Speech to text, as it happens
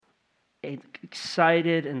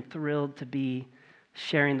excited and thrilled to be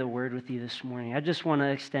sharing the word with you this morning. I just want to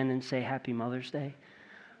extend and say Happy Mother's Day.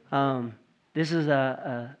 This is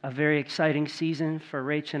a very exciting season for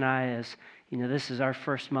Rach and I, as you know, this is our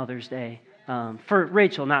first Mother's Day. For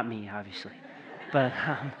Rachel, not me, obviously. But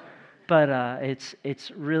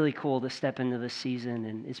it's really cool to step into this season,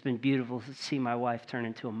 and it's been beautiful to see my wife turn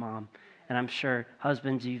into a mom. And I'm sure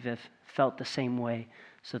husbands, you've felt the same way.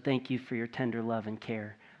 So thank you for your tender love and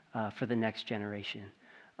care for the next generation.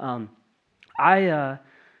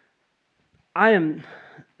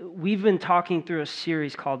 We've been talking through a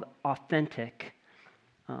series called Authentic.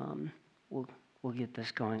 We'll get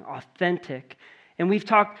this going. Authentic. And we've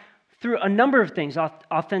talked through a number of things: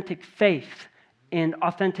 authentic faith and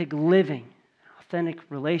authentic living, authentic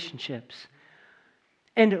relationships.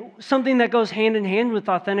 And something that goes hand in hand with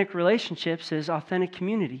authentic relationships is authentic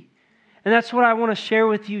community. And that's what I want to share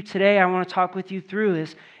with you today. I want to talk with you through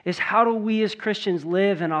is how do we as Christians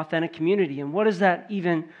live in authentic community, and what does that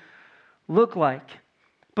even look like?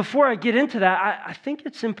 Before I get into that, I think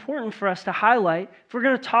it's important for us to highlight, if we're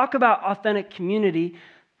going to talk about authentic community,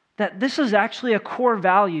 that this is actually a core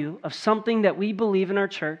value of something that we believe in our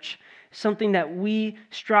church, something that we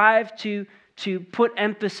strive to put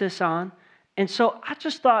emphasis on. And so I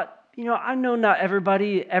just thought, I know not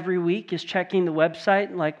everybody every week is checking the website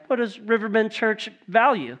and like, what does Riverbend Church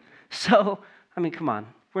value? So, come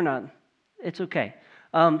on, it's okay.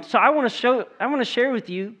 So I want to share with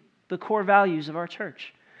you the core values of our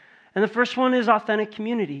church. And the first one is authentic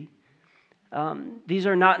community. These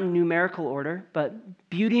are not in numerical order, but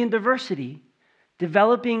beauty and diversity,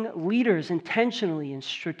 developing leaders intentionally and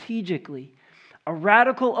strategically, a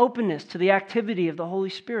radical openness to the activity of the Holy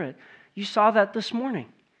Spirit. You saw that this morning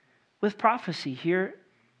with prophecy here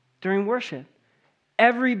during worship.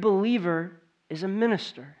 Every believer is a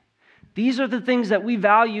minister. These are the things that we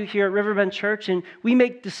value here at Riverbend Church, and we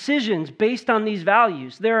make decisions based on these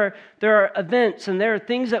values. There are events and there are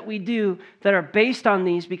things that we do that are based on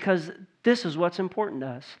these because this is what's important to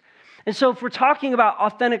us. And so if we're talking about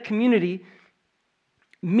authentic community,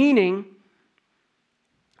 meaning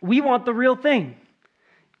we want the real thing.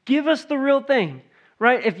 Give us the real thing,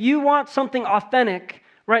 right? If you want something authentic,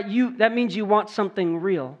 right, that means you want something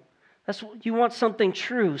real. You want something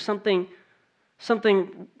true, something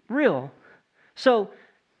real. So,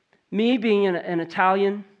 me being an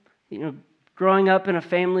Italian, growing up in a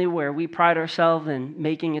family where we pride ourselves in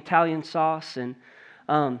making Italian sauce, and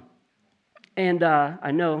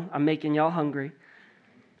I know I'm making y'all hungry.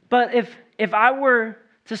 But if I were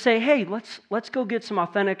to say, hey, let's go get some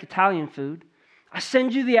authentic Italian food, I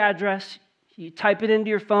send you the address. You type it into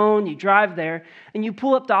your phone, you drive there, and you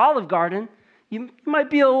pull up to Olive Garden, you might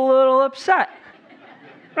be a little upset,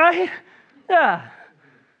 right? Yeah,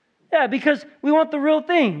 because we want the real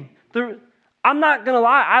thing. I'm not going to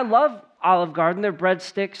lie, I love Olive Garden. Their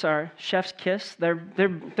breadsticks are chef's kiss. They're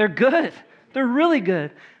good. They're really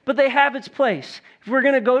good, but they have its place. If we're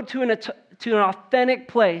going to go to an authentic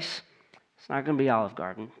place, it's not going to be Olive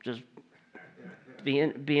Garden, just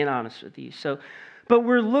being honest with you. But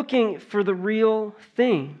we're looking for the real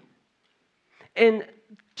thing. And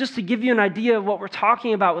just to give you an idea of what we're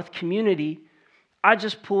talking about with community, I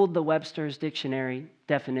just pulled the Webster's Dictionary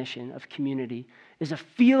definition of community is a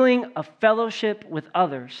feeling of fellowship with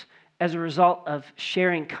others as a result of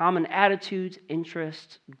sharing common attitudes,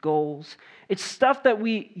 interests, goals. It's stuff that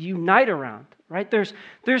we unite around, right?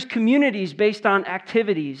 There's communities based on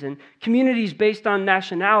activities, and communities based on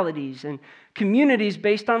nationalities, and communities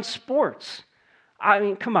based on sports.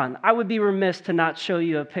 Come on, I would be remiss to not show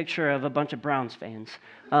you a picture of a bunch of Browns fans.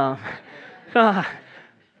 Born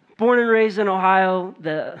and raised in Ohio,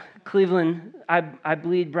 the Cleveland, I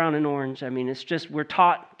bleed brown and orange. It's just, we're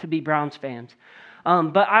taught to be Browns fans.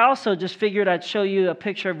 But I also just figured I'd show you a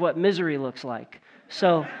picture of what misery looks like.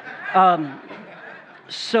 So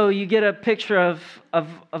you get a picture of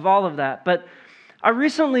all of that. But I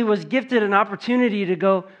recently was gifted an opportunity to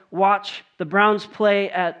go watch the Browns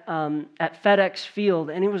play at FedEx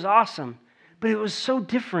Field, and it was awesome. But it was so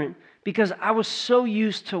different because I was so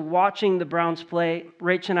used to watching the Browns play.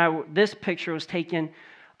 Rach and I, this picture was taken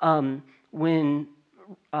when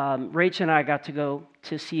Rach and I got to go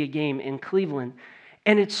to see a game in Cleveland.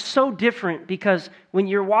 And it's so different because when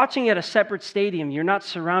you're watching at a separate stadium, you're not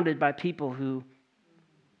surrounded by people who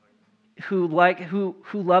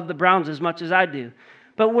love the Browns as much as I do.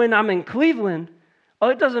 But when I'm in Cleveland,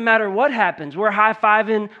 it doesn't matter what happens. We're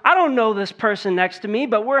high-fiving. I don't know this person next to me,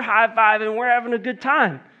 but we're high-fiving. We're having a good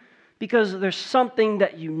time because there's something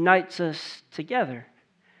that unites us together.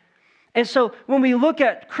 And so when we look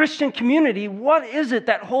at Christian community, what is it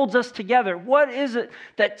that holds us together? What is it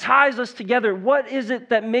that ties us together? What is it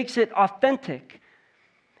that makes it authentic?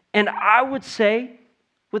 And I would say,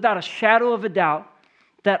 without a shadow of a doubt,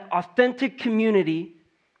 that authentic community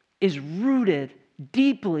is rooted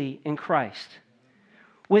deeply in Christ.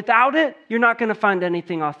 Without it, you're not going to find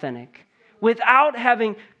anything authentic. Without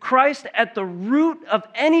having Christ at the root of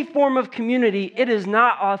any form of community, it's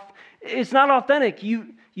not authentic.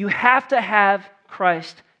 You have to have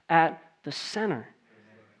Christ at the center.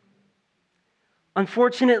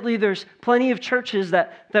 Unfortunately, there's plenty of churches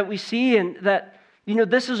that we see, and that,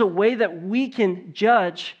 this is a way that we can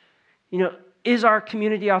judge, is our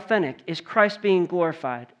community authentic? Is Christ being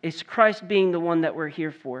glorified? Is Christ being the one that we're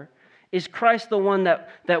here for? Is Christ the one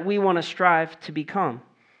that we want to strive to become?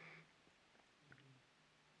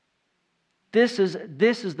 This is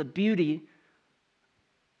the beauty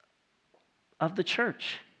of the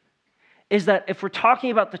church, is that if we're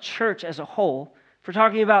talking about the church as a whole, if we're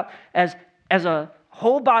talking about as a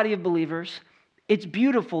whole body of believers, it's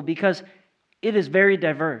beautiful because it is very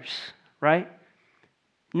diverse, right?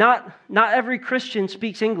 Not every Christian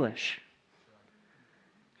speaks English.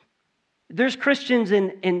 There's Christians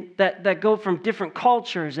that go from different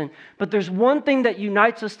cultures, but there's one thing that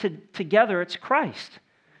unites us together. It's Christ.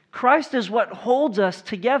 Christ is what holds us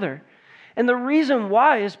together. And the reason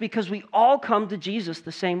why is because we all come to Jesus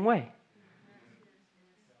the same way.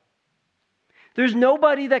 There's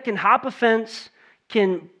nobody that can hop a fence,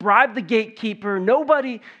 can bribe the gatekeeper.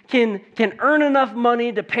 Nobody can earn enough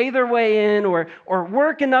money to pay their way in or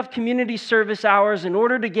work enough community service hours in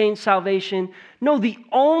order to gain salvation. No, the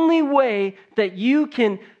only way that you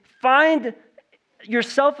can find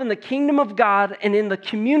yourself in the kingdom of God and in the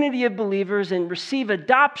community of believers and receive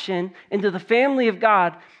adoption into the family of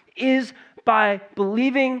God is by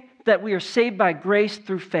believing that we are saved by grace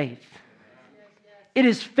through faith. It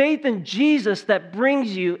is faith in Jesus that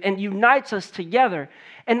brings you and unites us together,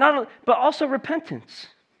 but also repentance.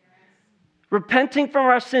 Repenting from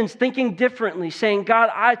our sins, thinking differently, saying, God,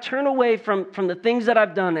 I turn away from the things that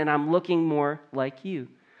I've done and I'm looking more like you.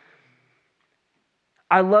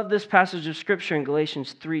 I love this passage of Scripture in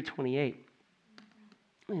Galatians 3:28.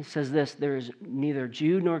 It says this: there is neither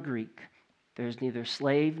Jew nor Greek, there is neither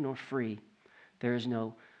slave nor free, there is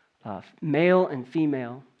no male and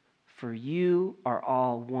female, for you are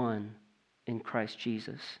all one in Christ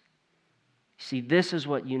Jesus. See, this is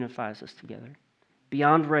what unifies us together.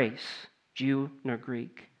 Beyond race, Jew nor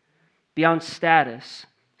Greek. Beyond status,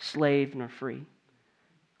 slave nor free.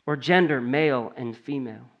 Or gender, male and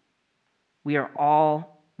female. We are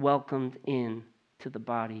all welcomed in to the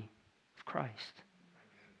body of Christ.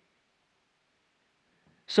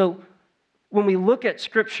 So, when we look at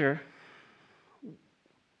Scripture,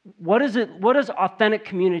 what does authentic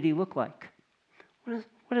community look like?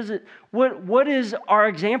 What is our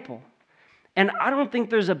example? And I don't think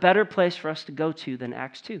there's a better place for us to go to than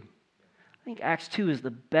Acts 2. I think Acts 2 is the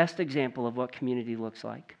best example of what community looks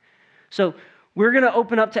like. So we're going to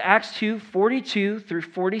open up to Acts 2, 42 through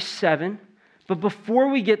 47. But before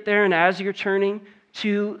we get there, and as you're turning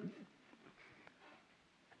to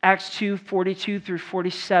Acts 2, 42 through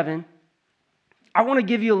 47, I want to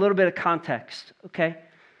give you a little bit of context, okay?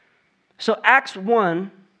 So Acts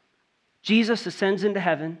 1, Jesus ascends into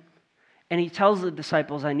heaven, and he tells the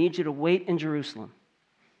disciples, I need you to wait in Jerusalem.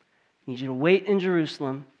 I need you to wait in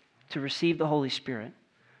Jerusalem to receive the Holy Spirit.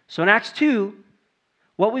 So in Acts 2,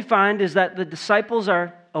 what we find is that the disciples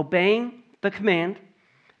are obeying the command,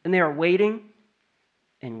 and they are waiting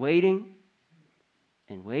and waiting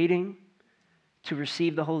and waiting to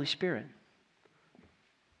receive the Holy Spirit.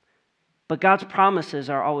 But God's promises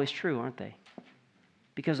are always true, aren't they?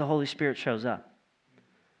 Because the Holy Spirit shows up.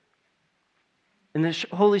 And the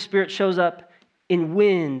Holy Spirit shows up in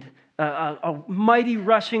wind. A mighty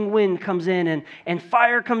rushing wind comes in, and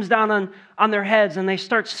fire comes down on their heads, and they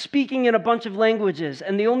start speaking in a bunch of languages.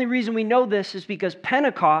 And the only reason we know this is because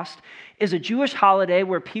Pentecost is a Jewish holiday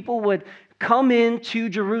where people would come into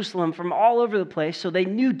Jerusalem from all over the place, so they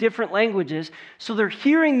knew different languages. So they're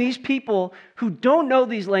hearing these people who don't know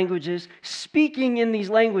these languages speaking in these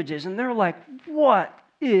languages, and they're like, what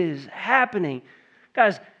is happening?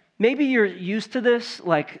 Guys, maybe you're used to this,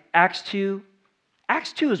 like Acts 2.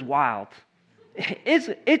 Acts 2 is wild.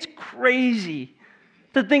 It's crazy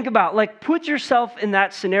to think about. Like, put yourself in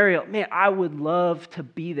that scenario. Man, I would love to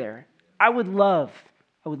be there. I would love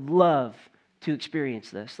to experience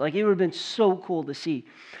this. Like, it would have been so cool to see.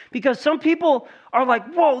 Because some people are like,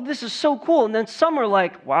 whoa, this is so cool. And then some are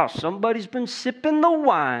like, wow, somebody's been sipping the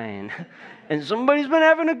wine. And somebody's been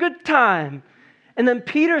having a good time. And then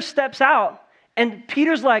Peter steps out. And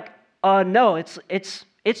Peter's like, No,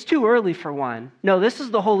 it's too early for wine. No, this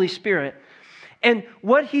is the Holy Spirit. And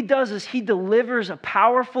what he does is he delivers a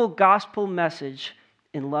powerful gospel message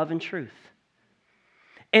in love and truth.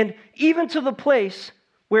 And even to the place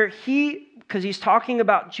where because he's talking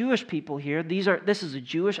about Jewish people here, this is a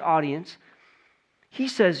Jewish audience, he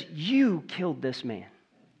says, you killed this man.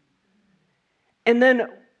 And then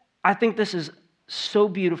I think this is so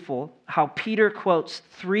beautiful how Peter quotes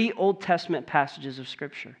 3 Old Testament passages of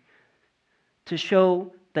Scripture to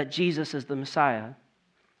show that Jesus is the Messiah.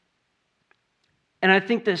 And I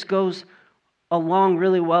think this goes along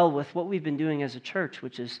really well with what we've been doing as a church,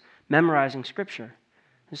 which is memorizing Scripture.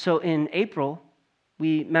 And so in April,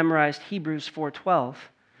 we memorized Hebrews 4:12,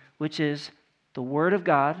 which is, the Word of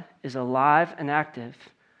God is alive and active,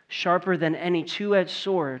 sharper than any two-edged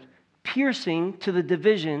sword, piercing to the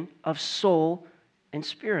division of soul and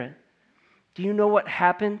spirit. Do you know what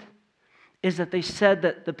happened? Is that they said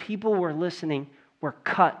that the people who were listening were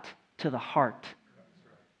cut to the heart.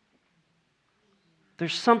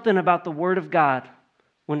 There's something about the Word of God,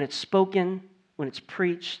 when it's spoken, when it's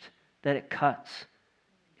preached, that it cuts.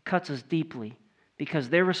 It cuts us deeply, because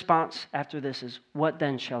their response after this is, what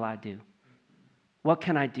then shall I do? What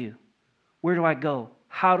can I do? Where do I go?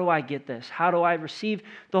 How do I get this? How do I receive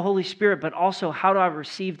the Holy Spirit? But also, how do I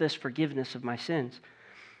receive this forgiveness of my sins?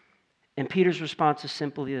 And Peter's response is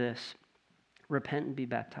simply this: repent and be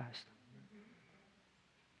baptized.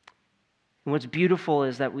 And what's beautiful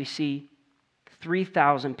is that we see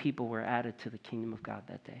 3,000 people were added to the kingdom of God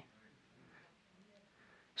that day.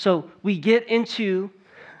 So we get into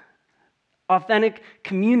authentic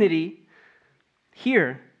community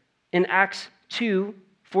here in Acts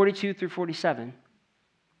 2:42 through 47.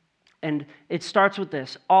 And it starts with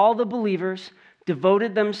this: all the believers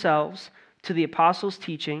devoted themselves to the apostles'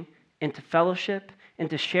 teaching and to fellowship and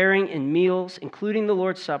to sharing in meals, including the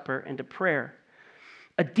Lord's Supper, and to prayer.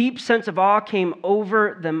 A deep sense of awe came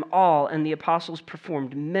over them all, and the apostles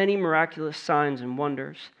performed many miraculous signs and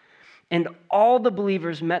wonders. And all the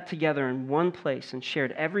believers met together in one place and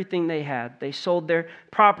shared everything they had. They sold their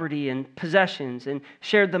property and possessions and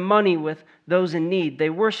shared the money with those in need. They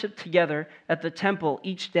worshiped together at the temple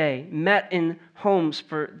each day, met in homes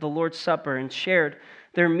for the Lord's Supper, and shared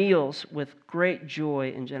their meals with great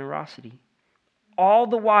joy and generosity, all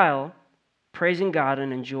the while praising God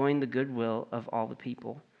and enjoying the goodwill of all the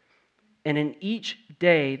people. And in each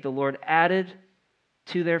day the Lord added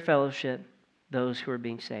to their fellowship those who are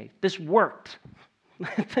being saved. This worked.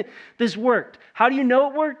 This worked. How do you know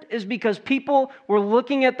it worked? Is because people were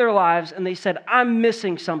looking at their lives and they said, I'm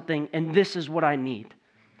missing something and this is what I need.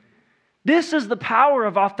 This is the power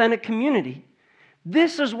of authentic community.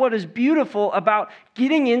 This is what is beautiful about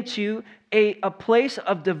getting into a place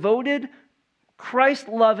of devoted,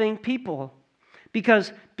 Christ-loving people.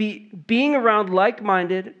 Because being around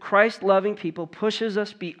like-minded, Christ-loving people pushes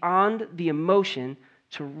us beyond the emotion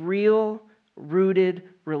to real, rooted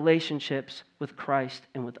relationships with Christ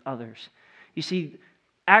and with others. You see,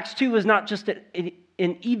 Acts 2 was not just an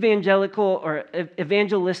evangelical or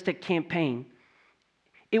evangelistic campaign.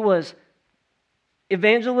 It was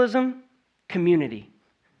evangelism, community.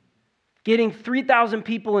 Getting 3,000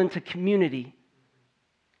 people into community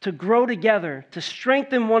to grow together, to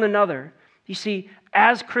strengthen one another. You see,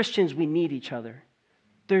 as Christians, we need each other.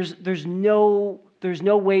 There's no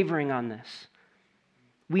wavering on this.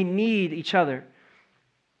 We need each other.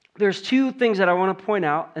 There's 2 things that I want to point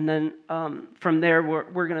out, and then from there,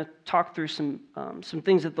 we're going to talk through some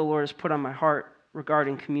things that the Lord has put on my heart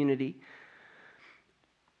regarding community.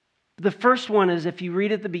 The first one is, if you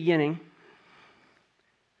read at the beginning,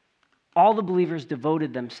 all the believers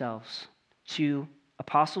devoted themselves to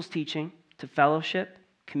apostles' teaching, to fellowship,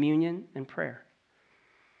 communion, and prayer.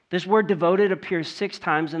 This word devoted appears 6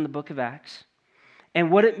 times in the book of Acts.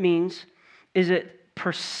 And what it means is it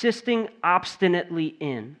persisting obstinately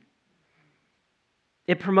in.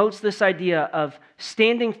 It promotes this idea of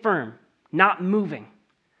standing firm, not moving.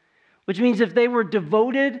 Which means if they were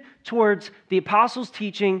devoted towards the apostles'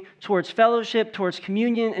 teaching, towards fellowship, towards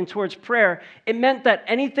communion, and towards prayer, it meant that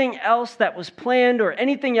anything else that was planned or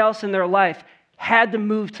anything else in their life had to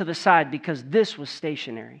move to the side because this was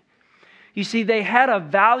stationary. You see, they had a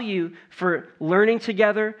value for learning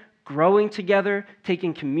together, growing together,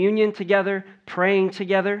 taking communion together, praying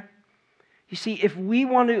together. You see, if we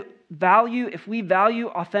value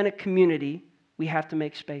authentic community, we have to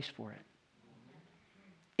make space for it.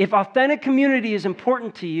 If authentic community is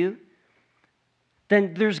important to you,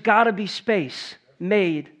 then there's got to be space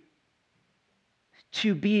made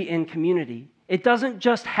to be in community. It doesn't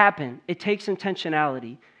just happen. It takes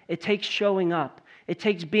intentionality. It takes showing up. It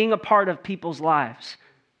takes being a part of people's lives.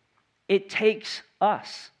 it takes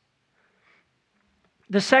us.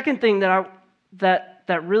 The second thing that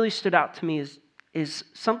really stood out to me is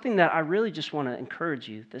something that I really just want to encourage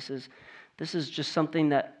you. This is just something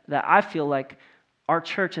that I feel like our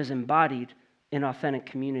church has embodied in Authentic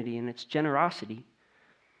Community, and it's generosity.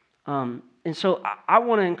 And so I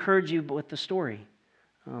want to encourage you with the story.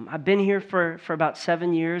 I've been here for about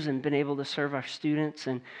 7 years and been able to serve our students,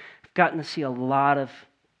 and I've gotten to see a lot of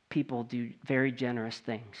people do very generous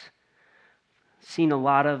things. Seen a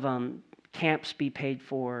lot of camps be paid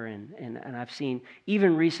for, and I've seen,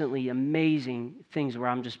 even recently, amazing things where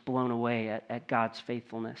I'm just blown away at God's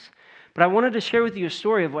faithfulness. But I wanted to share with you a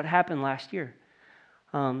story of what happened last year.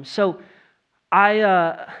 So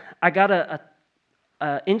I got a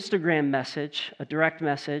Instagram message, a direct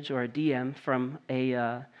message or a DM from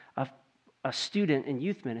a student in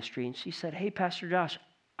youth ministry, and she said, "Hey, Pastor Josh,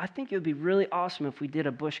 I think it would be really awesome if we did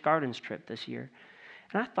a Busch Gardens trip this year."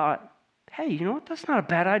 And I thought, hey, you know what? That's not a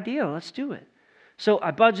bad idea. Let's do it. So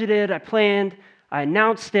I budgeted, I planned, I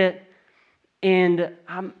announced it, and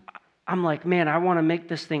I'm like, man, I want to make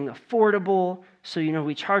this thing affordable. So,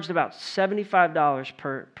 we charged about $75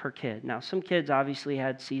 per kid. Now, some kids obviously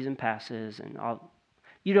had season passes and all.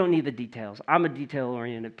 You don't need the details. I'm a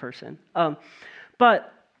detail-oriented person.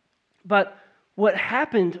 But what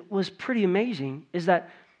happened was pretty amazing, is that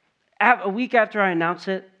a week after I announced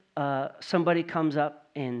it, somebody comes up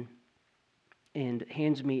and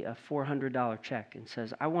hands me a $400 check and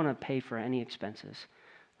says, "I want to pay for any expenses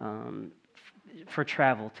for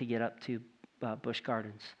travel to get up to Busch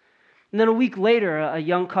Gardens." And then a week later, a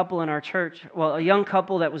young couple in our church, a young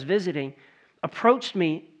couple that was visiting, approached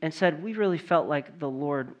me and said, "We really felt like the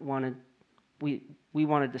Lord we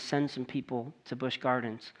wanted to send some people to Busch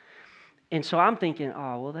Gardens." And so I'm thinking,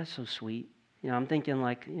 oh, well, that's so sweet. I'm thinking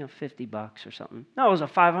like, $50 or something. No, it was a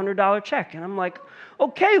 $500 check. And I'm like,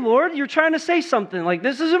 okay, Lord, you're trying to say something. Like,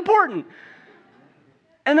 this is important.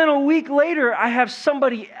 And then a week later, I have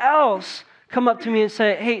somebody else come up to me and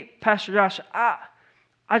say, "Hey, Pastor Josh,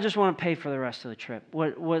 I just want to pay for the rest of the trip.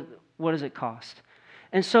 What does it cost?"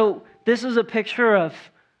 And so this is a picture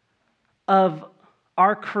of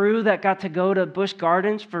our crew that got to go to Busch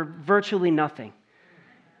Gardens for virtually nothing.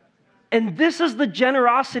 And this is the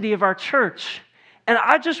generosity of our church. And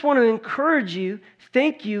I just want to encourage you,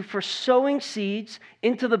 thank you for sowing seeds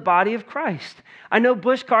into the body of Christ. I know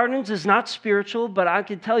Busch Gardens is not spiritual, but I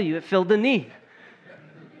can tell you it filled a need.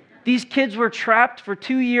 These kids were trapped for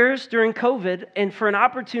 2 years during COVID, and for an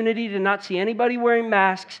opportunity to not see anybody wearing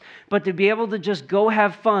masks, but to be able to just go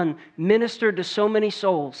have fun, ministered to so many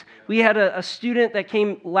souls. We had a student that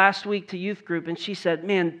came last week to youth group, and she said,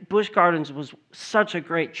 "Man, Busch Gardens was such a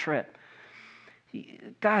great trip."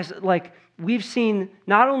 Guys, like, we've seen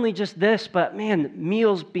not only just this, but, man,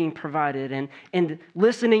 meals being provided and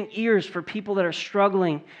listening ears for people that are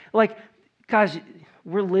struggling. Like, guys,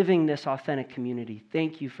 we're living this authentic community.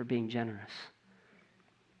 Thank you for being generous.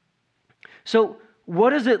 So what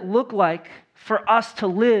does it look like for us to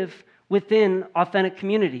live within authentic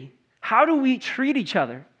community? How do we treat each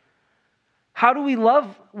other? How do we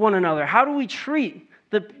love one another? How do we treat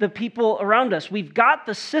the people around us? We've got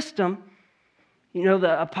the system,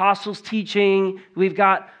 the apostles' teaching. We've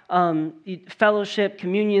got fellowship,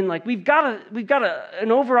 communion. Like, we've got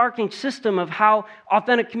an overarching system of how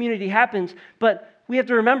authentic community happens, but we have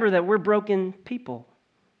to remember that we're broken people.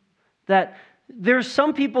 That there's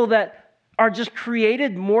some people that are just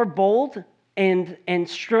created more bold and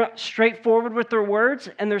straightforward with their words,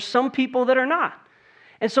 and there's some people that are not.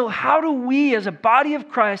 And so how do we, as a body of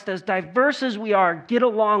Christ, as diverse as we are, get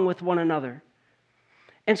along with one another?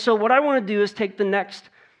 And so what I want to do is take the next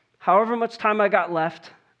however much time I got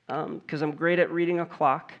left, because I'm great at reading a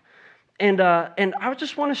clock, and I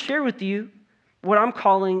just want to share with you what I'm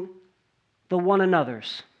calling the one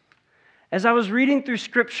another's. As I was reading through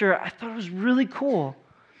Scripture, I thought it was really cool.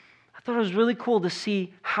 To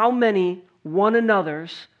see how many one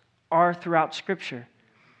another's are throughout Scripture.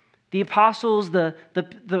 The apostles, the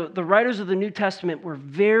writers of the New Testament were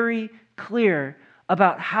very clear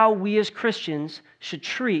about how we as Christians should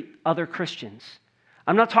treat other Christians.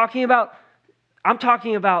 I'm talking about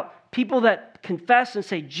people that confess and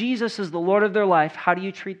say Jesus is the Lord of their life. How do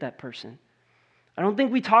you treat that person? I don't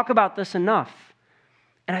think we talk about this enough.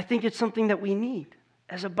 And I think it's something that we need.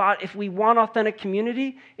 As a body, if we want authentic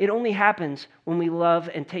community, it only happens when we love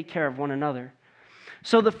and take care of one another.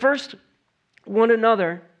 So the first one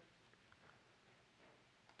another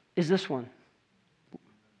is this one.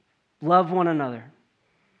 Love one another.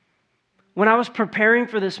 When I was preparing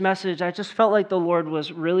for this message, I just felt like the Lord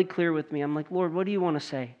was really clear with me. I'm like, "Lord, what do you want to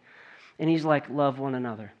say?" And He's like, "Love one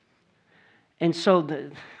another." And so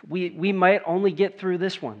we might only get through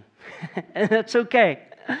this one, and that's okay.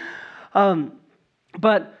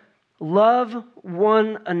 But love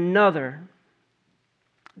one another.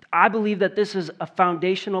 I believe that this is a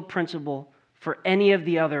foundational principle for any of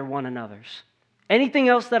the other one another's. Anything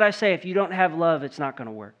else that I say, if you don't have love, it's not going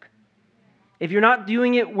to work. If you're not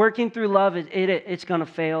doing it, working through love, it's going to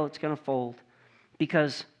fail, it's going to fold,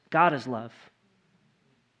 because God is love.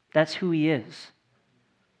 That's who He is.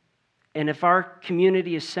 And if our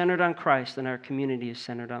community is centered on Christ, then our community is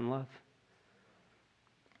centered on love.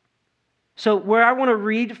 So where I want to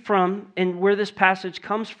read from and where this passage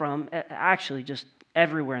comes from, actually just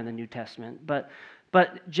everywhere in the New Testament, but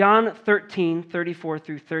John 13, 34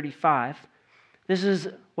 through 35, this is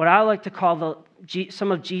what I like to call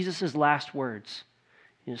some of Jesus' last words.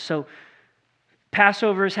 So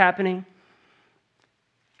Passover is happening.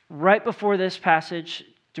 Right before this passage,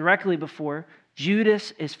 directly before,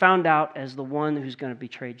 Judas is found out as the one who's going to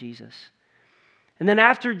betray Jesus. And then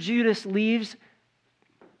after Judas leaves,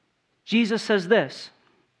 Jesus says this,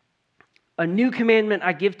 "A new commandment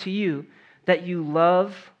I give to you, that you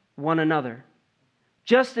love one another.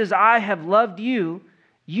 Just as I have loved you,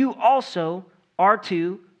 you also are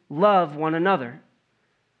to love one another.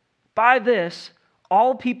 By this,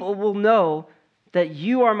 all people will know that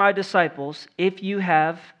you are my disciples if you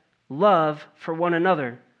have love for one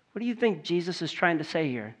another." What do you think Jesus is trying to say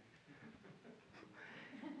here?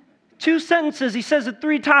 2 sentences, he says it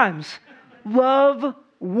 3 times. Love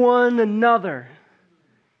one another.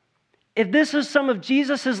 If this is some of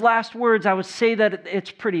Jesus' last words, I would say that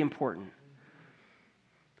it's pretty important.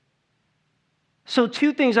 So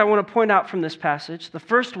 2 things I want to point out from this passage. The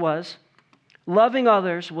first was, loving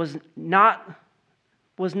others was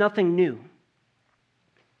nothing new.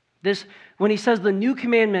 When he says the new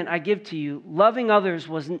commandment I give to you, loving others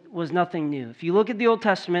was nothing new. If you look at the Old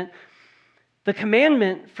Testament, the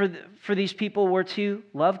commandment for these people were to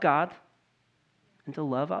love God and to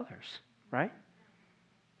love others, right?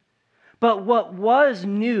 But what was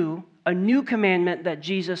new, a new commandment that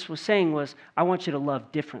Jesus was saying was, I want you to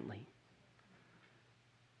love differently.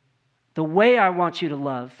 The way I want you to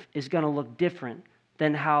love is going to look different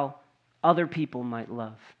than how other people might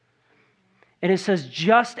love. And it says,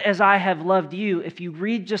 just as I have loved you. If you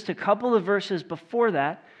read just a couple of verses before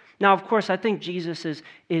that, now, of course, I think Jesus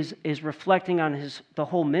is reflecting on the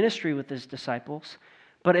whole ministry with his disciples.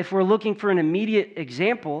 But if we're looking for an immediate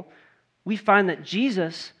example, we find that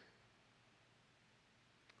Jesus,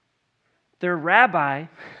 their rabbi,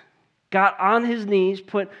 got on his knees,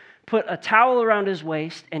 put a towel around his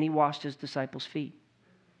waist, and he washed his disciples' feet.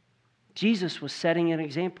 Jesus was setting an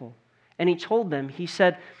example. And he told them, he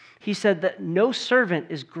said that no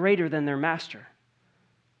servant is greater than their master.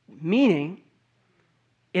 Meaning,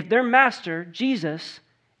 if their master, Jesus,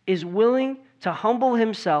 is willing to humble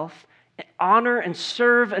himself, honor and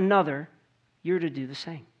serve another, you're to do the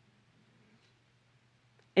same.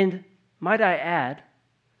 And might I add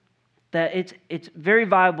that it's very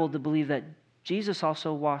viable to believe that Jesus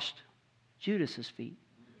also washed Judas's feet.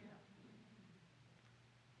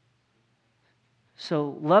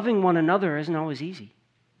 So loving one another isn't always easy,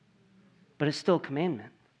 but it's still a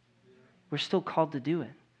commandment. We're still called to do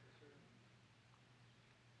it.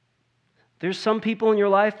 There's some people in your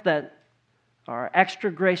life that are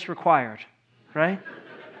extra grace required, right?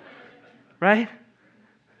 Right?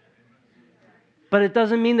 But it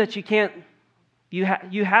doesn't mean that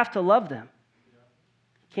you have to love them.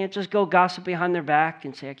 You can't just go gossip behind their back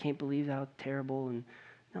and say, I can't believe how terrible. And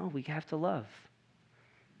no, we have to love.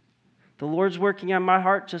 The Lord's working on my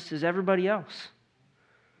heart just as everybody else.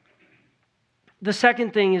 The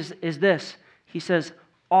second thing is this. He says,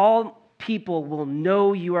 all people will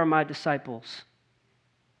know you are my disciples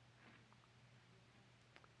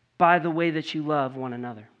by the way that you love one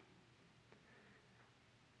another.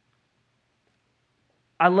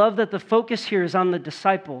 I love that the focus here is on the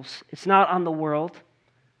disciples. It's not on the world.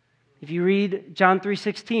 If you read John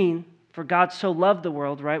 3:16, for God so loved the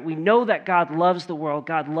world, right? We know that God loves the world.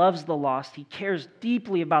 God loves the lost. He cares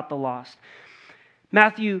deeply about the lost.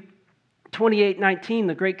 Matthew 28:19,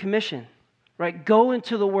 the Great Commission, right? Go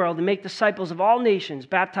into the world and make disciples of all nations,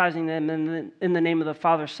 baptizing them in the name of the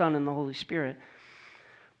Father, Son, and the Holy Spirit.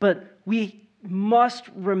 But we must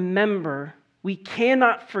remember, we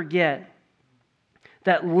cannot forget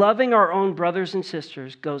that loving our own brothers and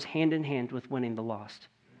sisters goes hand in hand with winning the lost.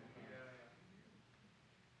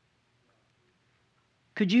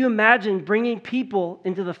 Could you imagine bringing people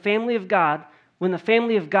into the family of God when the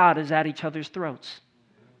family of God is at each other's throats?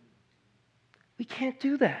 We can't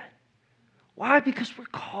do that. Why? Because we're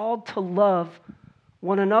called to love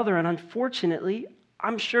one another. And unfortunately,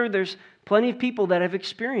 I'm sure there's plenty of people that have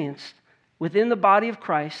experienced within the body of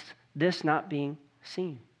Christ this not being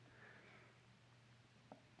seen.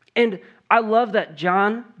 And I love that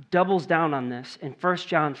John doubles down on this in 1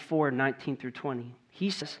 John 4:19 through 20. He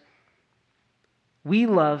says, "We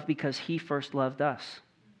love because he first loved us.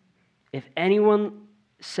 If anyone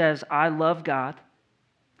says, 'I love God,'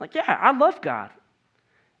 like, yeah, I love God,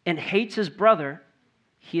 and hates his brother,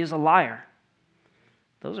 he is a liar."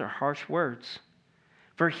 Those are harsh words.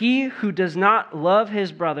 "For he who does not love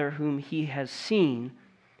his brother whom he has seen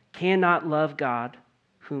cannot love God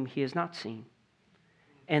whom he has not seen.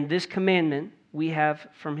 And this commandment we have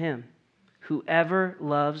from him: whoever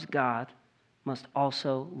loves God must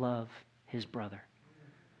also love his brother."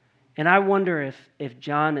 And I wonder if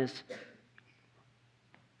John is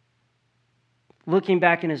looking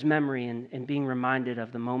back in his memory and being reminded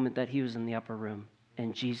of the moment that he was in the upper room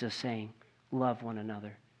and Jesus saying, "Love one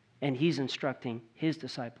another." And he's instructing his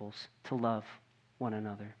disciples to love one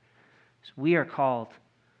another. So we are called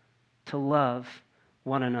to love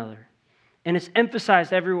one another. And it's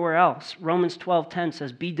emphasized everywhere else. Romans 12:10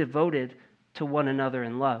 says, "Be devoted to one another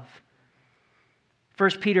in love."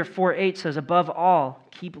 1 Peter 4:8 says, "Above all,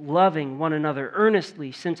 keep loving one another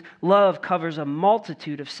earnestly, since love covers a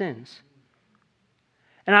multitude of sins."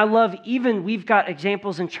 And I love, even we've got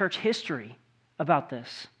examples in church history about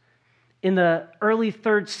this. In the early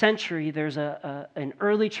 3rd century, there's an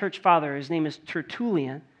early church father, his name is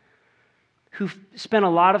Tertullian, who spent a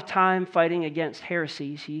lot of time fighting against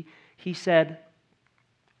heresies. He said,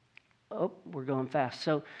 we're going fast.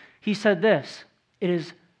 So he said this: "It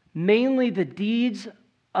is mainly the deeds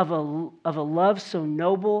of a love so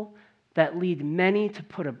noble that lead many to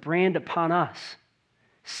put a brand upon us.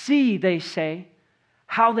 See," they say,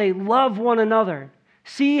 "how they love one another.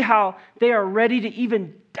 See how they are ready to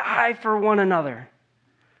even die for one another."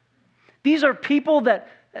 These are people that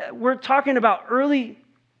we're talking about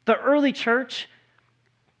the early church.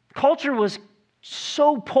 Culture was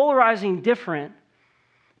so polarizing different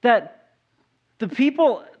that the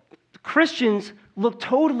people, Christians, looked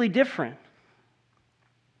totally different.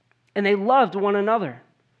 And they loved one another.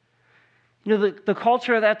 You know, the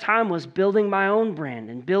culture of that time was building my own brand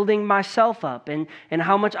and building myself up and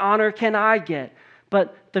how much honor can I get.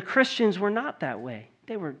 But the Christians were not that way.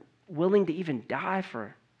 They were willing to even die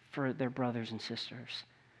for their brothers and sisters.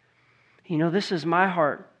 You know, this is my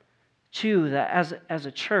heart too, that as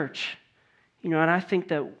a church, you know, and I think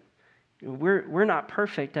that we're not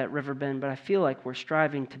perfect at Riverbend, but I feel like we're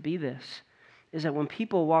striving to be this, is that when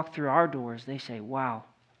people walk through our doors, they say, "Wow,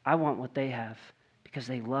 I want what they have," because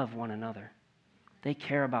they love one another. They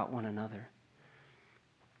care about one another.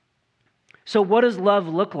 So what does love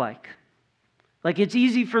look like? Like, it's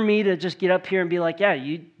easy for me to just get up here and be like, yeah,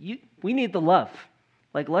 we need the love.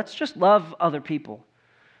 Like, let's just love other people.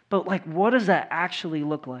 But like, what does that actually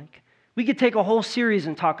look like? We could take a whole series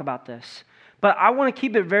and talk about this. But I want to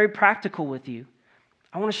keep it very practical with you.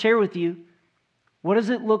 I want to share with you, what does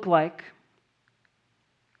it look like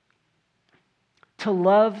to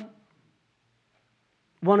love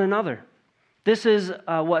one another? This is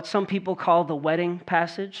what some people call the wedding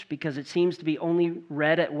passage, because it seems to be only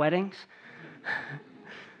read at weddings.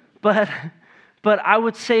 But I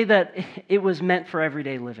would say that it was meant for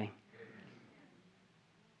everyday living.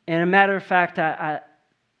 And a matter of fact,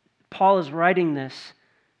 Paul is writing this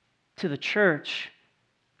to the church.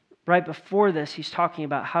 Right before this, he's talking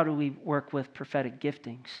about how do we work with prophetic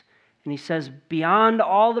giftings. And he says, beyond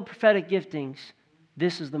all the prophetic giftings,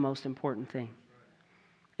 this is the most important thing.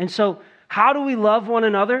 And so, how do we love one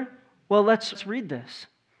another? Well, let's read this.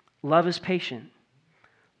 Love is patient.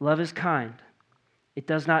 Love is kind. It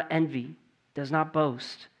does not envy. Does not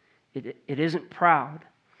boast. It isn't proud.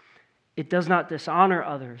 It does not dishonor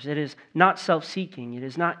others. It is not self-seeking. It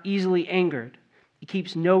is not easily angered. It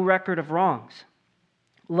keeps no record of wrongs.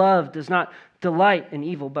 Love does not delight in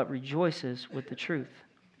evil, but rejoices with the truth.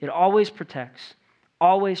 It always protects,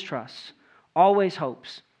 always trusts, always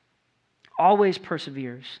hopes, always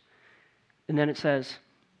perseveres. And then it says,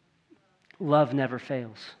 love never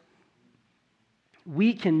fails.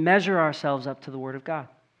 We can measure ourselves up to the Word of God.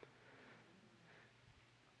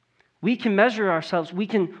 We can measure ourselves. We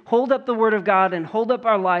can hold up the Word of God and hold up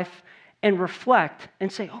our life and reflect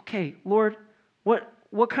and say, okay, Lord,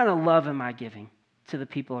 what kind of love am I giving to the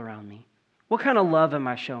people around me? What kind of love am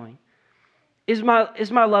I showing? Is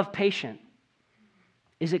my love patient?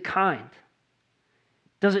 Is it kind?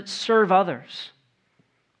 Does it serve others?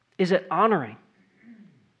 Is it honoring?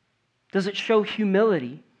 Does it show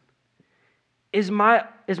humility? Is my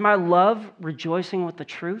love rejoicing with the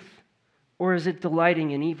truth, or is it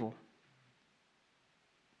delighting in evil?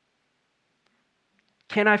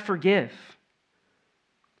 Can I forgive?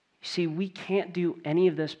 You see, we can't do any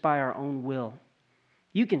of this by our own will.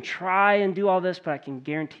 You can try and do all this, but I can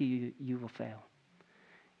guarantee you, you will fail.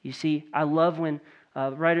 You see, I love when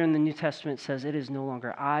the writer in the New Testament says, it is no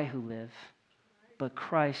longer I who live, but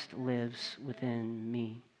Christ lives within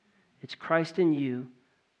me. It's Christ in you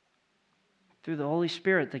through the Holy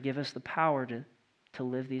Spirit that give us the power to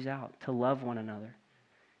live these out, to love one another.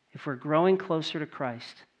 If we're growing closer to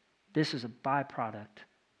Christ, this is a byproduct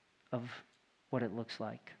of what it looks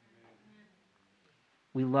like.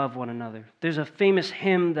 We love one another. There's a famous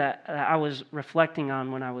hymn that I was reflecting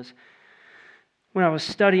on when I was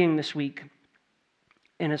studying this week,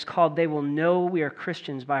 and it's called "They Will Know We Are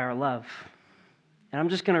Christians by Our Love." And I'm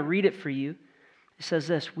just going to read it for you. It says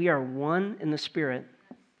this: "We are one in the Spirit.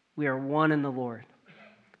 We are one in the Lord.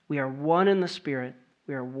 We are one in the Spirit.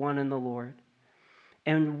 We are one in the Lord.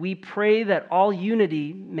 And we pray that all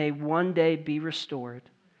unity may one day be restored,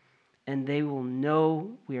 and they will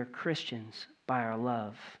know we are Christians by our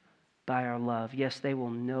love." By our love. Yes, they will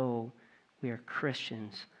know we are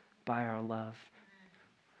Christians by our love.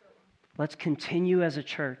 Let's continue as a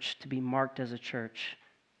church to be marked as a church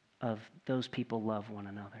of those people love one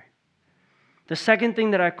another. The second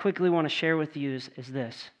thing that I quickly want to share with you is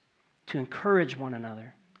this: to encourage one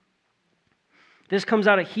another. This comes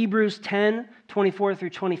out of Hebrews 10, 24 through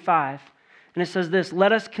 25. And it says this: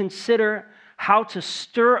 "Let us consider how to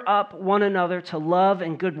stir up one another to love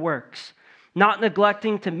and good works, not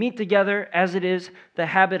neglecting to meet together as it is the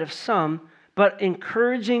habit of some, but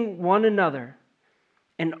encouraging one another,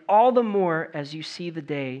 and all the more as you see the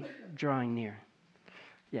day drawing near."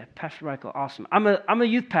 Yeah, Pastor Michael, awesome. I'm a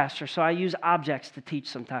youth pastor, so I use objects to teach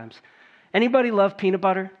sometimes. Anybody love peanut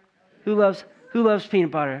butter? Who loves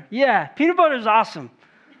peanut butter? Yeah, peanut butter is awesome.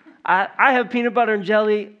 I have peanut butter and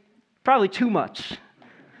jelly probably too much.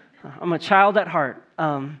 I'm a child at heart.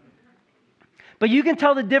 But you can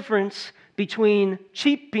tell the difference between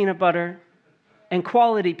cheap peanut butter and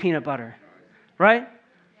quality peanut butter, right?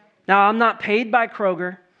 Now, I'm not paid by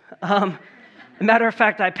Kroger. Matter of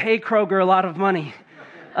fact, I pay Kroger a lot of money.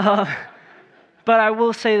 But I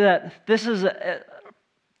will say that this is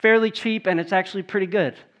fairly cheap, and it's actually pretty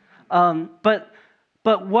good.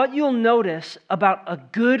 But what you'll notice about a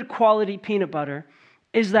good quality peanut butter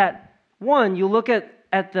is that, one, you look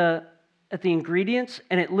at the ingredients,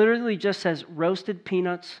 and it literally just says roasted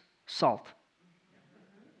peanuts, salt.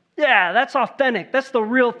 Yeah, that's authentic. That's the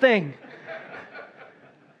real thing.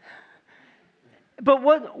 But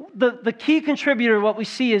what the key contributor, what we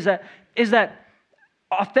see is that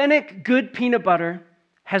authentic, good peanut butter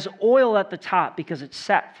has oil at the top because it's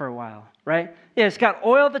sat for a while, right? Yeah, it's got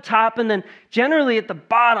oil at the top, and then generally at the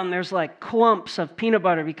bottom there's like clumps of peanut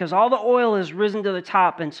butter because all the oil has risen to the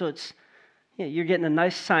top, and so you're getting a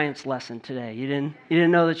nice science lesson today. You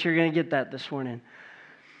didn't know that you're going to get that this morning.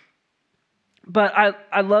 But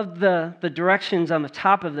I love the directions on the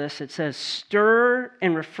top of this. It says, "Stir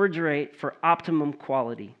and refrigerate for optimum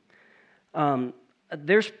quality."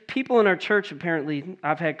 There's people in our church, apparently,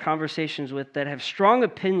 I've had conversations with that have strong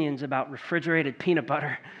opinions about refrigerated peanut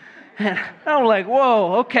butter. And I'm like,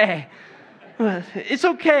 whoa, okay. It's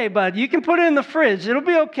okay, bud. You can put it in the fridge. It'll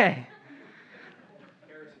be okay.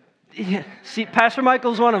 Yeah, see, Pastor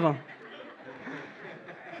Michael's one of them.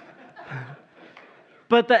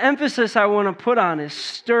 But the emphasis I want to put on is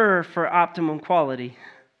stir for optimum quality.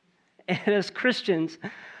 And as Christians,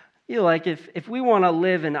 if we want to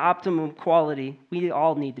live in optimum quality, we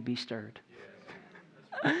all need to be stirred.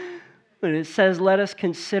 When it says, let us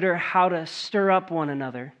consider how to stir up one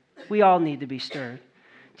another, we all need to be stirred.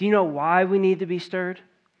 Do you know why we need to be stirred?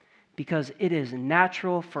 Because it is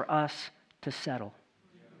natural for us to settle.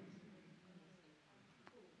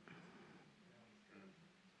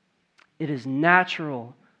 It is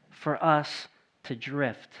natural for us to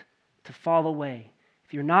drift, to fall away.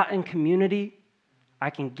 If you're not in community, I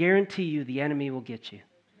can guarantee you the enemy will get you.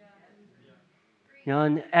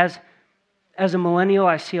 And as a millennial,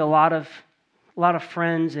 I see a lot of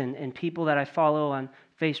friends and people that I follow on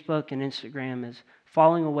Facebook and Instagram is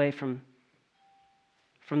falling away from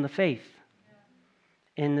the faith.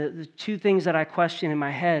 And the two things that I question in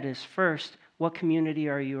my head is, first, what community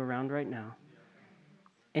are you around right now?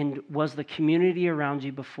 And was the community around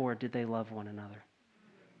you before, did they love one another?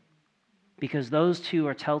 Because those two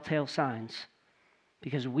are telltale signs.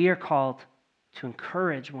 Because we are called to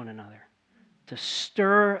encourage one another, to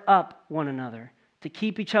stir up one another, to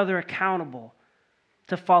keep each other accountable,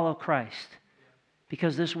 to follow Christ.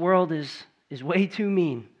 Because this world is way too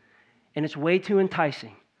mean, and it's way too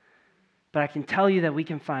enticing. But I can tell you that we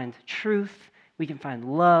can find truth, we can find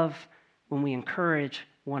love when we encourage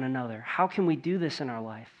one another? How can we do this in our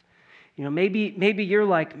life? Maybe you're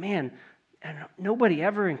like, man, nobody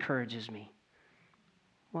ever encourages me.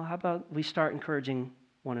 Well, how about we start encouraging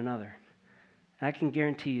one another? And I can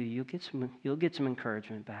guarantee you, you'll get some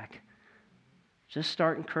encouragement back. Just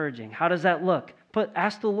start encouraging. How does that look?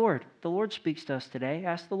 Ask the Lord. The Lord speaks to us today.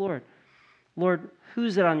 Ask the Lord. Lord,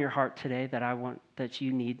 who's it on your heart today that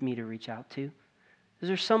you need me to reach out to? Is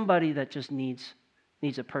there somebody that just needs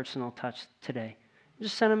a personal touch today?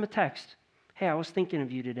 Just send them a text. Hey, I was thinking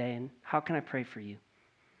of you today, and how can I pray for you?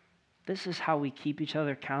 This is how we keep each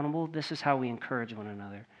other accountable. This is how we encourage one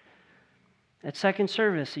another. At second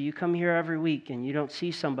service, so you come here every week and you don't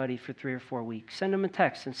see somebody for 3 or 4 weeks, send them a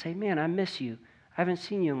text and say, man, I miss you. I haven't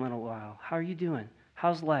seen you in a little while. How are you doing?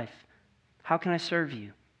 How's life? How can I serve you?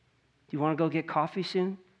 Do you want to go get coffee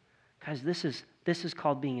soon? Guys, this is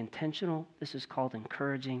called being intentional. This is called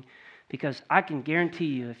encouraging, because I can guarantee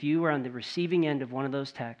you, if you were on the receiving end of one of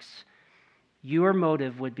those texts, your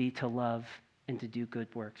motive would be to love and to do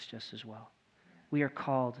good works just as well. We are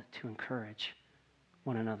called to encourage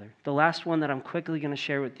one another. The last one that I'm quickly going to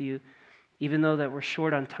share with you, even though that we're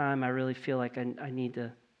short on time, I really feel like I need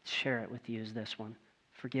to share it with you, is this one.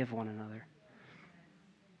 Forgive one another.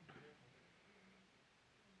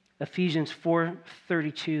 Ephesians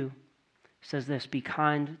 4:32 says this, be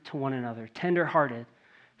kind to one another, tender-hearted,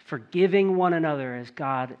 forgiving one another as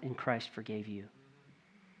God in Christ forgave you.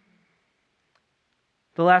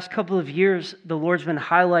 The last couple of years, the Lord's been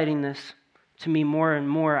highlighting this to me more and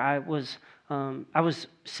more. I was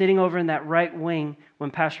sitting over in that right wing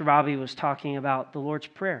when Pastor Bobby was talking about the Lord's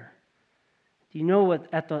Prayer. Do you know what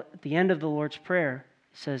at the end of the Lord's Prayer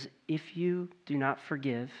it says, if you do not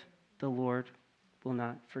forgive, the Lord will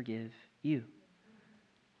not forgive you.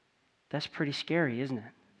 That's pretty scary, isn't it?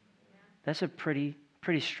 That's a pretty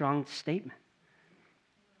strong statement.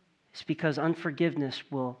 It's because unforgiveness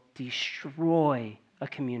will destroy a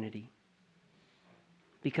community.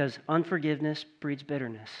 Because unforgiveness breeds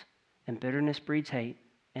bitterness, and bitterness breeds hate,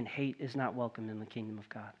 and hate is not welcome in the kingdom of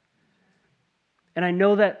God. And I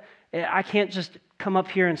know that I can't just come up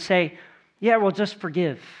here and say, yeah, well, just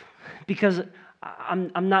forgive, because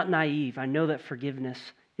I'm not naive. I know that forgiveness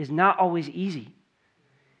is not always easy.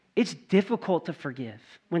 It's difficult to forgive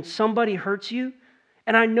when somebody hurts you,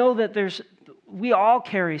 and I know that we all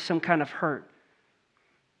carry some kind of hurt.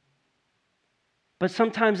 But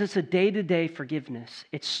sometimes it's a day-to-day forgiveness.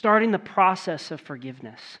 It's starting the process of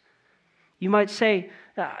forgiveness. You might say,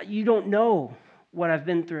 you don't know what I've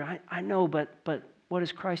been through. I know, but what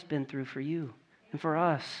has Christ been through for you and for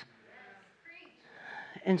us?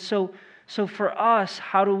 And so for us,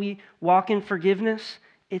 how do we walk in forgiveness?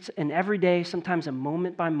 It's an everyday, sometimes a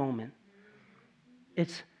moment by moment.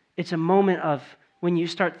 It's a moment of when you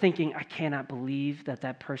start thinking, I cannot believe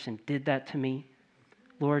that person did that to me.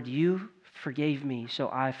 Lord, you forgave me, so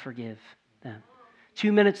I forgive them.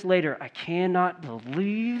 2 minutes later, I cannot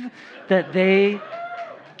believe that they...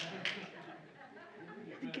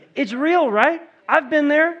 It's real, right? I've been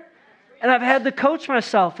there, and I've had to coach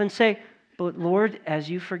myself and say, but Lord, as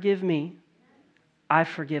you forgive me, I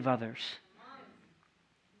forgive others.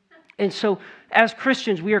 And so, as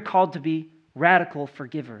Christians, we are called to be radical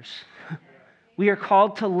forgivers. We are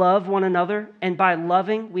called to love one another, and by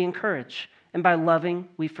loving, we encourage. And by loving,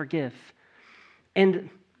 we forgive. And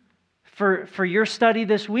for your study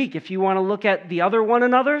this week, if you want to look at the other one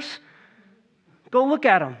another's, go look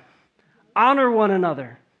at them. Honor one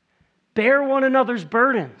another. Bear one another's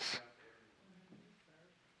burdens.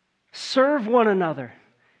 Serve one another.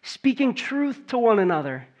 Speaking truth to one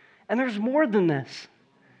another. And there's more than this.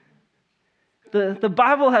 The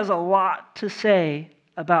Bible has a lot to say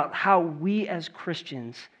about how we as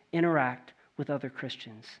Christians interact with other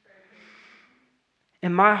Christians.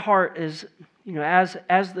 And my heart is,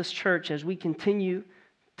 as this church, as we continue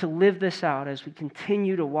to live this out, as we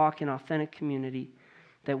continue to walk in authentic community,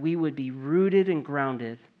 that we would be rooted and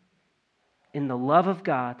grounded in the love of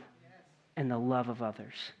God and the love of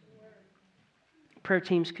others. Prayer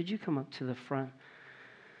teams, could you come up to the front?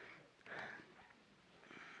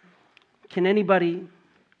 Can anybody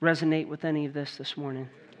resonate with any of this morning?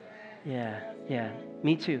 Yeah,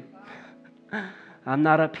 me too. I'm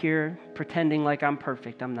not up here pretending like I'm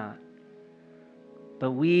perfect. I'm not.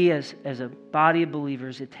 But we as a body of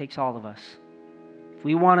believers, it takes all of us. If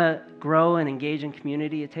we want to grow and engage in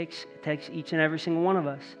community, it takes each and every single one of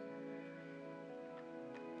us.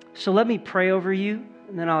 So let me pray over you,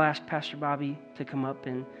 and then I'll ask Pastor Bobby to come up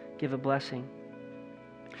and give a blessing.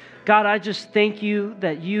 God, I just thank you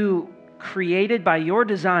that you created by your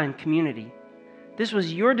design community. This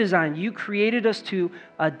was your design. You created us to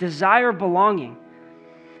desire belonging.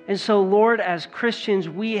 And so, Lord, as Christians,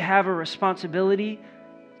 we have a responsibility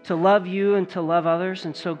to love you and to love others.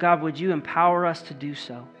 And so, God, would you empower us to do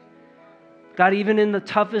so? God, even in the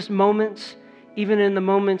toughest moments, even in the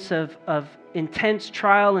moments of intense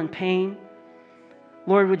trial and pain,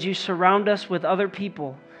 Lord, would you surround us with other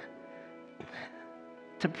people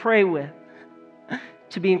to pray with,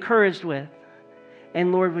 to be encouraged with.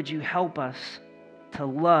 And Lord, would you help us to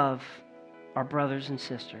love our brothers and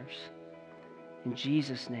sisters? In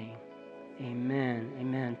Jesus' name, amen.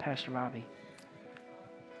 Amen. Pastor Robbie.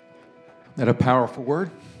 Isn't that a powerful word?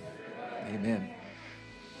 Amen.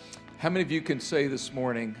 How many of you can say this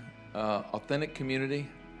morning, authentic community?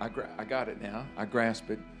 I got it now. I grasp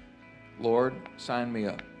it. Lord, sign me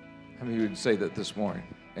up. How many of you would say that this morning?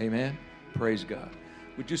 Amen. Praise God.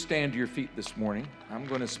 Would you stand to your feet this morning? I'm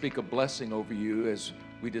going to speak a blessing over you as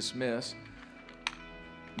we dismiss.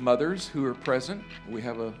 Mothers who are present, we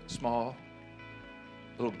have a small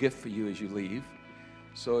little gift for you as you leave.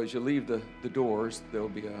 So as you leave the doors, there'll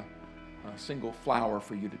be a single flower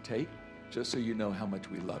for you to take, just so you know how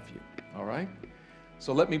much we love you. All right?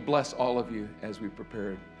 So let me bless all of you as we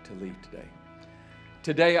prepare to leave today.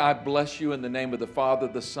 Today I bless you in the name of the Father,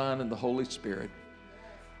 the Son, and the Holy Spirit.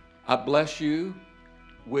 I bless you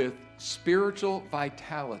with spiritual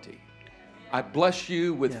vitality. I bless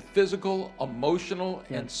you with physical, emotional,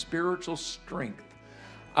 and spiritual strength.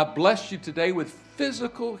 I bless you today with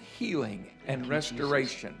physical healing and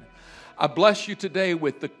restoration. I bless you today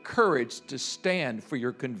with the courage to stand for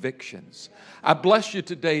your convictions. I bless you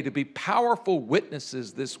today to be powerful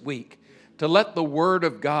witnesses this week, to let the Word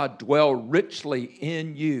of God dwell richly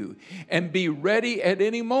in you and be ready at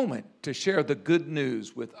any moment to share the good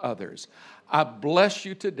news with others. I bless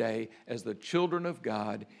you today as the children of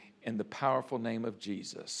God in the powerful name of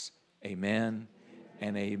Jesus. Amen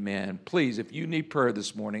and amen. Please, if you need prayer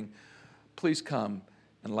this morning, please come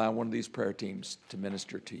and allow one of these prayer teams to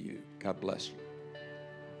minister to you. God bless you.